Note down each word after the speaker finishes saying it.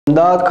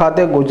અમદાવાદ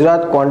ખાતે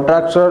Gujarat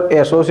contractor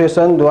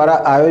association દ્વારા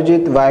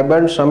આયોજિત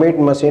vibrant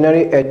summit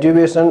machinery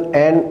exhibition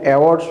and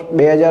awards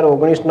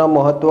 2019ના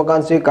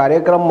મહત્વાકાંક્ષી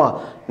કાર્યક્રમમાં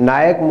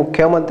નાયબ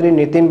મુખ્યમંત્રી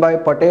નીતિનભાઈ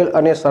પટેલ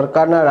અને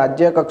સરકારના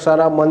રાજ્ય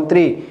કક્ષાના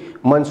મંત્રી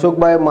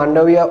મનસુખભાઈ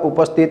માંડવિયા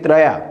ઉપસ્થિત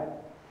રહ્યા।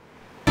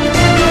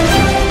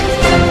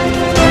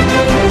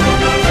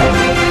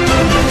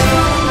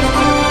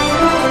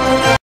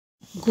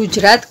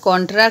 गुजरात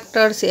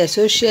कॉन्ट्राक्टर्स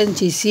एसोसिएशन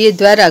GCA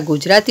द्वारा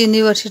गुजरात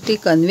यूनिवर्सिटी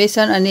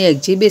कन्वेंशन और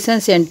एक्जिबिशन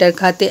सेंटर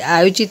खाते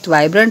आयोजित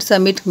वाइब्रન્ટ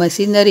summit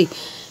machinery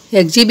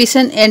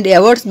exhibition and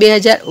awards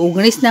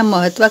 2019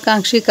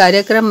 महत्वाकांक्षी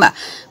कार्यक्रम में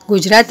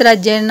गुजरात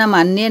राज्य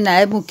माननीय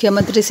नायब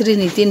मुख्यमंत्री श्री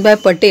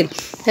नितिनभाई पटेल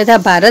तथा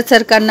भारत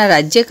सरकार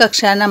राज्य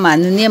कक्षा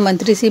माननीय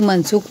मंत्री श्री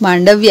मनसुख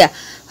मांडविया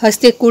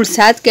हस्ते कुल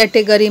 7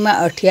 केटेगरी में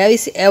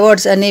 28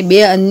 एवोर्ड्स और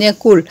 2 अन्य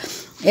कुल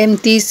एम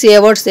 30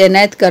 एवोर्ड्स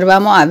एनायत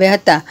करवामां आव्या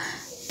हता।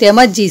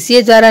 तेमज GCA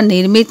द्वारा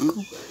निर्मित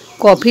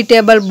कॉफी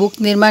टेबल बुक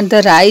निर्माण द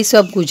राइस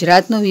ऑफ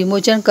गुजरातનું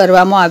विमोचन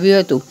કરવામાં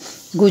આવ્યું હતું।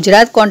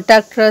 गुजरात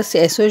कॉन्ट्राक्टर्स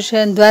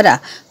एसोसिएशन द्वारा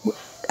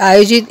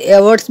आयोजित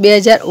एवोर्ड्स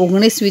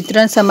 2019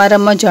 वितरण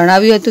समारंभ में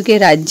जणाव्યું હતું કે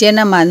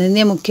રાજ્યના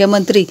माननीय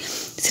मुख्यमंत्री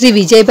श्री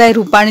विजयभाई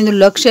रूपाणीનું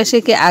લક્ષ્ય છે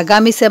કે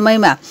આગામી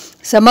સમયમાં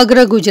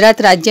સમગ્ર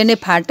ગુજરાત રાજ્યને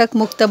ફાટક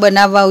મુક્ત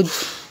બનાવવા,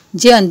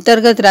 જે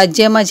અંતર્ગત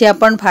રાજ્યમાં જ્યાં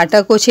પણ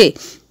ફાટકો છે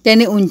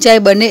તેની ઊંચાઈ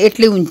બને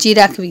એટલી ઊંચી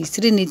રાખવી।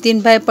 શ્રી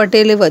નીતિનભાઈ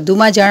પટેલે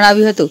વધુમાં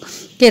જણાવ્યું હતું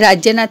કે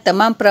રાજ્યના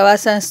તમામ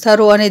પ્રવાસન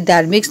સ્થળો અને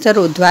ધાર્મિક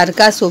સ્થળો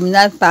દ્વારકા,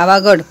 સોમનાથ,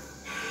 પાવાગઢ,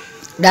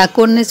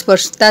 ડાકોરને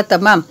સ્પર્શતા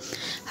તમામ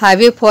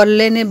હાઈવે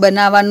ફોરલેન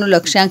બનાવવાનું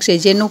લક્ષ્યાંક છે,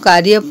 જેનું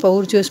કાર્ય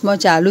પૂરજોશમાં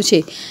ચાલુ છે।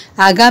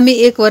 આગામી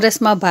 1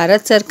 વર્ષમાં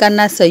ભારત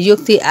સરકારના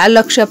સહયોગથી આ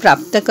લક્ષ્ય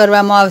પ્રાપ્ત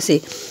કરવામાં આવશે।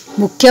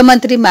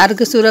 મુખ્યમંત્રી માર્ગ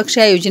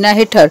સુરક્ષા યોજના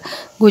હેઠળ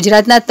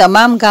ગુજરાતના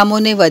તમામ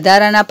ગામોને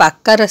વધારાના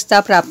પાક્કા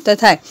રસ્તા પ્રાપ્ત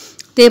થાય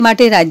તે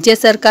માટે राज्य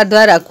सरकार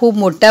द्वारा खूब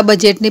मोटा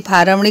बजेटनी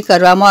फाळवणी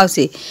करवामां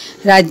आवशे।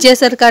 राज्य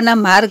सरकारना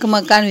मार्ग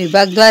मकान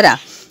विभाग द्वारा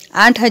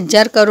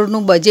 8,000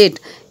 करोड़नुं बजेट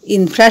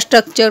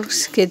इन्फ्रास्ट्रक्चर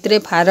क्षेत्रे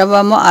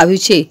फाळववामां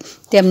आव्युं छे।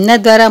 तेमना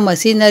द्वारा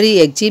मशीनरी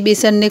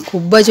एक्जिबिशनने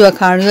खूब ज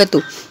वखाण्युं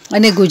हतुं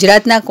अने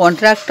गुजरातना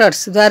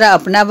कॉन्ट्राक्टर्स द्वारा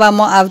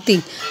अपनाववामां आवती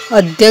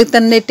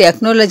अद्यतन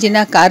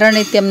टेक्नोलॉजीना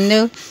कारणे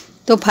तेमने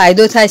तो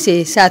फायदो थाय छे।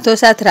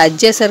 साथोसाथ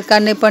राज्य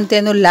सरकारने पण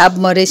तेनो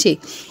लाभ मळे छे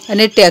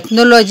अने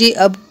टेक्नोलॉजी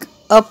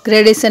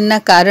अपग्रेडेशनना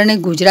कारणे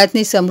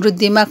गुजरातनी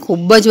समृद्धिमां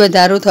खूब ज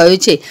वधारो थयो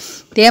छे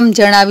तेम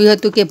जणाव्युं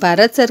हतुं के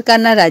भारत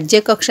सरकारना राज्य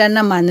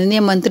कक्षाना माननीय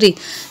मंत्री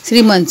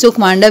श्री मनसुख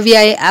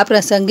मांडवियाए आ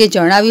प्रसंगे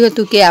जणाव्युं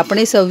हतुं के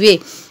आपणे सौए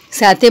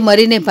साथे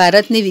मळीने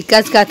भारतनी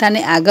विकास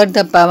गाथाने आगळ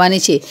धपाववानी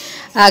छे।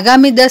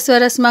 आगामी 10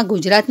 वर्षमां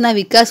गुजरातना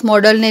विकास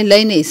मॉडलने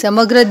लईने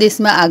समग्र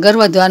देशमां आगळ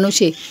वधवानुं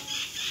छे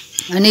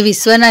અને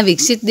વિશ્વના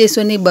વિકસિત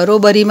દેશોની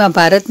બરોબરીમાં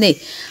ભારતને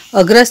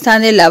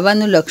અગ્રસ્થાને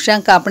લાવવાનું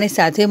લક્ષ્યાંક આપણે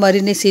સાથે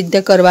મળીને સિદ્ધ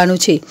કરવાનું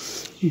છે।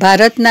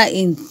 ભારતના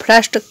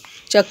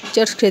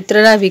ઇન્ફ્રાસ્ટ્રક્ચર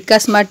ક્ષેત્રના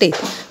વિકાસ માટે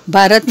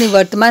ભારતની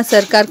વર્તમાન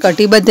સરકાર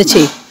કટિબદ્ધ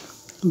છે।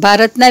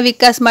 ભારતના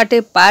વિકાસ માટે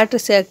part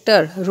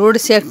sector, road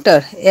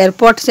sector,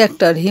 airport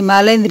sector,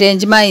 Himalayan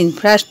રેન્જમાં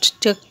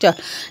ઇન્ફ્રાસ્ટ્રક્ચર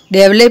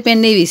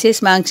ડેવલપમેન્ટની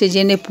વિશેષ માંગ છે,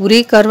 જેને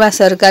પૂરી કરવા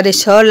સરકારે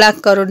 6 લાખ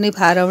કરોડની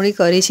ફાળવણી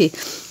કરી છે,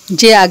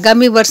 જે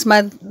આગામી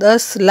વર્ષમાં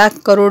 10 લાખ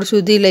કરોડ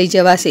સુધી લઈ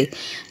જવાશે।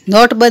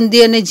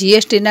 નોટબંધી અને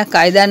GSTના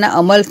કાયદાના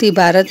અમલથી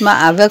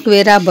ભારતમાં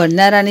આવકવેરા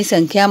ભરનારાની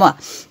સંખ્યામાં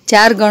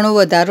 4 ગણો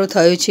વધારો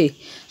થયો છે।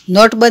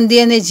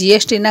 નોટબંધી અને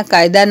GSTના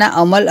કાયદાના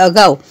અમલ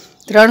અગાઉ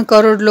 3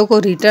 કરોડ લોકો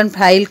રિટર્ન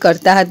ફાઇલ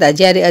કરતા હતા,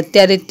 જ્યારે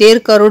અત્યારે 13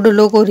 કરોડ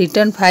લોકો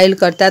રિટર્ન ફાઇલ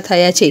કરતા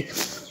થયા છે।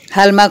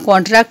 હાલમાં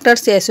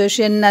કોન્ટ્રાક્ટર્સ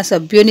એસોસિએશનના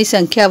સભ્યોની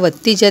સંખ્યા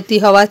વધતી જતી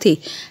હોવાથી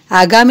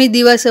આગામી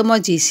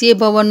દિવસોમાં GCA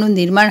ભવનનું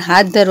નિર્માણ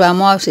હાથ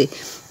ધરવામાં આવશે,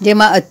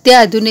 જેમાં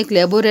અત્યાધુનિક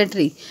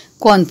લેબોરેટરી,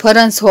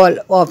 કોન્ફરન્સ હોલ,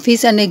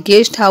 ઓફિસ અને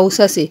ગેસ્ટ હાઉસ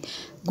હશે।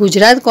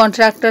 ગુજરાત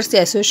કોન્ટ્રાક્ટર્સ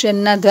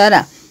એસોસિએશનના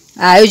દ્વારા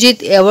આયોજિત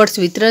એવોર્ડ્સ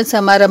વિતરણ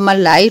સમારંભમાં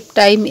life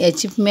time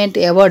achievement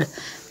award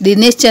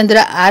Dinesh ચંદ્ર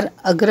R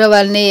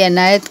અગ્રવાલને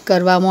એનાયત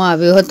કરવામાં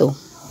આવ્યો હતો।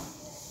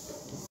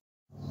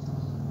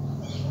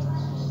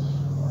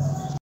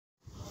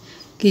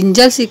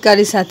 કિંજલ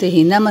સિકારી સાથે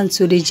હિના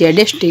મંસૂરી,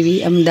 ZSTV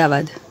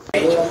અમદાવાદ।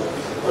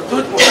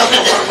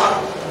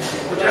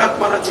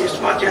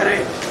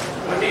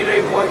 બની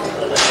રહી હોય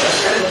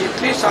ત્યારે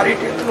જેટલી સારી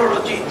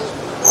ટેકનોલોજી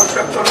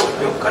કોન્ટ્રાક્ટરો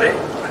ઉપયોગ કરે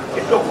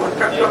એટલો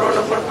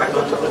કોન્ટ્રાક્ટરોને પણ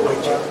ફાયદો થતો હોય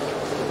છે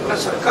અને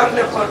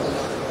સરકારને પણ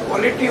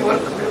ક્વોલિટી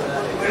વર્ક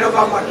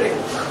મેળવવા માટે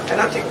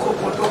એનાથી ખૂબ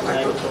મોટો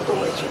ફાયદો થતો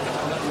હોય છે।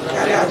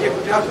 ત્યારે આજે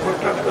ગુજરાત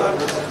કોન્ટ્રાક્ટર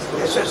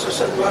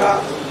એસોસિએશન દ્વારા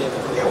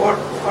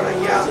એવોર્ડ પણ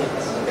અહીંયા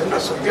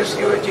એમના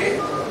સભ્યશ્રીઓએ જે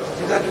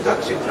જુદા જુદા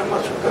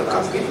ક્ષેત્રમાં સુંદર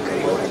કામગીરી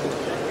કરી હોય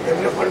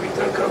એમને પણ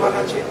વિતરણ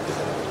કરવાના છે।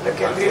 અને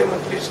કેન્દ્રીય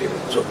મંત્રી શ્રી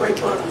મનસુખભાઈ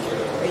પણ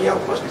અહીંયા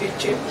ઉપસ્થિત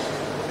છે।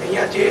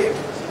 અહીંયા જે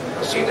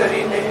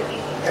મશીનરીને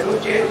એનું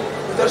જે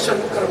પ્રદર્શન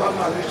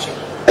કરવામાં આવ્યું છે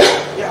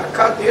એ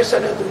આખા દેશ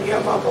અને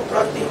દુનિયામાં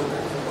વપરાતી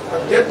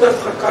અદ્યતન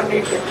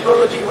પ્રકારની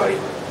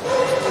ટેકનોલોજીવાળી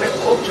અને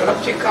ખૂબ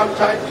ઝડપથી કામ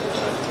થાય,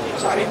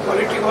 સારી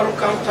ક્વોલિટીવાળું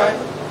કામ થાય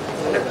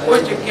અને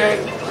કોઈ જગ્યાએ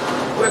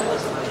કોઈ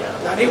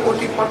નાની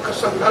મોટી પણ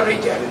કસર ન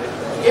રહી જાય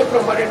એ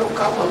પ્રમાણેનું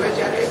કામ હવે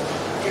જ્યારે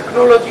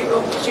ટેકનોલોજીનો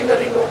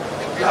મશીનરીનો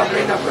લાભ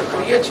લઈને આપણે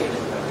કરીએ છીએ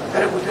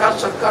ત્યારે ગુજરાત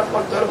સરકાર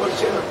પણ દર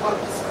વર્ષે લગભગ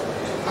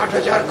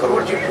 8,000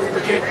 કરોડ જેટલું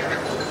બજેટ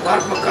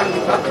માર્ગ મકાન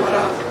વિભાગ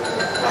દ્વારા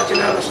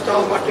રાજ્યના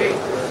રસ્તાઓ માટે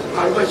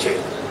ફાળવે છે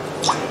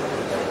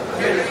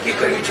અને નક્કી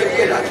કર્યું છે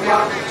કે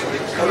રાજ્યમાં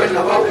હવે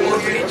નવા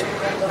ઓવરબ્રિજ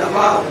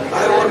નવા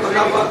ફ્લાયઓવર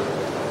બનાવવા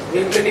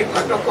રેલવેની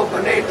ફાટકો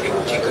બને એટલી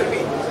ઓછી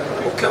કરવી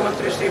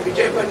મુખ્યમંત્રી શ્રી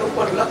વિજયભાઈનું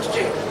પણ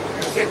લક્ષ્ય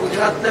છે કે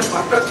ગુજરાતને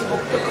ફાટક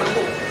મુક્ત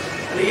કરવું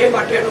અને એ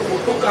માટેનું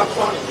મોટું કામ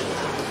પણ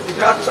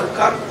ગુજરાત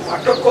સરકાર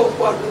ફાટકો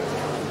ઉપર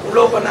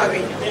પુલો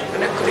બનાવી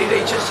અને કરી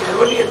રહી છે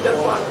શહેરોની અંદર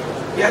પણ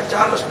જ્યાં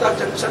 4 રસ્તા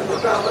જંકશન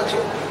મોટા આવે છે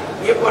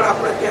એ પણ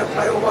આપણે ત્યાં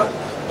ફ્લાયઓવર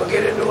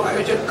વગેરેનું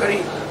આયોજન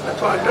કરી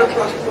અથવા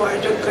અંડરપાસનું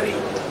આયોજન કરી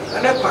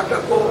અને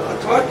ફાટકો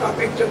અથવા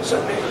ટ્રાફિક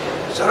જંકશનને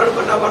સરળ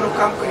બનાવવાનું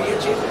કામ કરીએ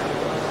છીએ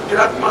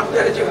ગુજરાતમાં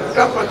અત્યારે જે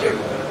મોટા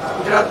પ્રોજેક્ટ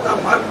ગુજરાતના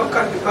માર્ગ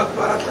મકાન વિભાગ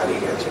દ્વારા ચાલી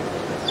રહ્યા છે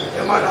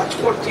એમાં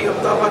રાજકોટથી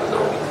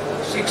અમદાવાદનો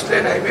 6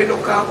 લેન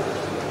હાઈવેનું કામ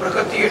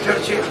પ્રગતિ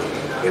હેઠળ છે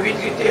એવી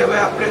જ રીતે હવે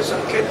આપણે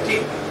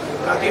સંકેતથી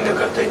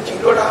ગાંધીનગર થઈ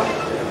ચિલોડા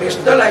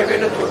નેશનલ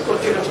હાઈવેને જોડતો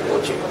જે રસ્તો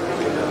છે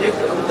જે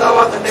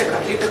અમદાવાદ અને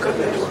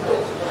ગાંધીનગરને જોડતો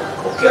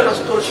મુખ્ય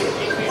રસ્તો છે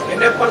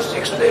એને પણ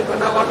 6 લેન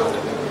બનાવવાનો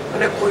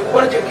અને કોઈ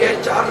પણ જગ્યાએ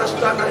 4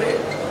 રસ્તા ન રહે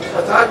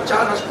બધા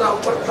 4 રસ્તા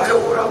ઉપર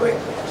ફ્લાયઓવર આવે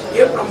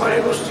એ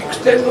પ્રમાણેનું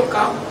 6 લેનનું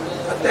કામ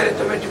અત્યારે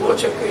તમે જુઓ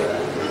છો કે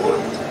બહુ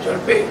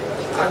ઝડપે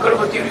આગળ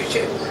વધી રહ્યું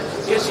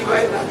છે એ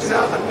સિવાય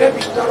રાજ્યના અન્ય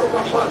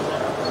વિસ્તારોમાં પણ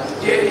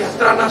જે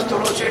યાત્રાના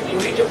સ્થળો છે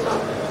ટુરિઝમના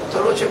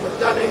સ્થળો છે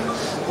બધાને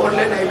 4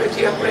 લેન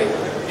હાઈવેથી આપણે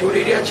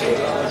જોડી રહ્યા છીએ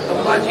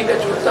અંબાજીને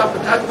જોડતા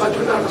બધા જ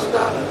બાજુના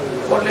રસ્તા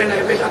 4 લેન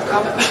હાઈવેના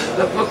કામ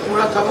લગભગ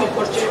પૂરા થવા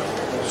પર છે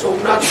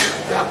સોમનાથ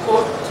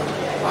ડાકોર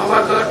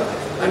પાવાગઢ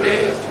અને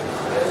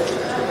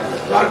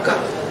દ્વારકા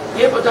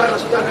એ બધા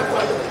રસ્તાને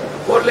પણ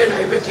 4 લેન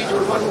હાઈવેથી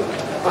જોડવાનું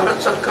ભારત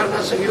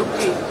સરકારના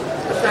સહયોગથી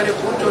અત્યારે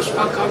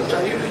પૂરજોશમાં કામ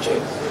ચાલી રહ્યું છે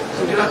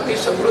ગુજરાતની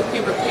સમૃદ્ધિ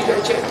વધતી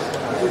જાય છે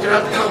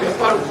ગુજરાતમાં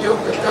વેપાર ઉદ્યોગ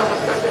ધંધા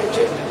વધતા જાય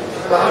છે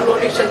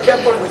વાહનોની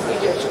સંખ્યા પણ વધતી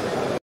જાય છે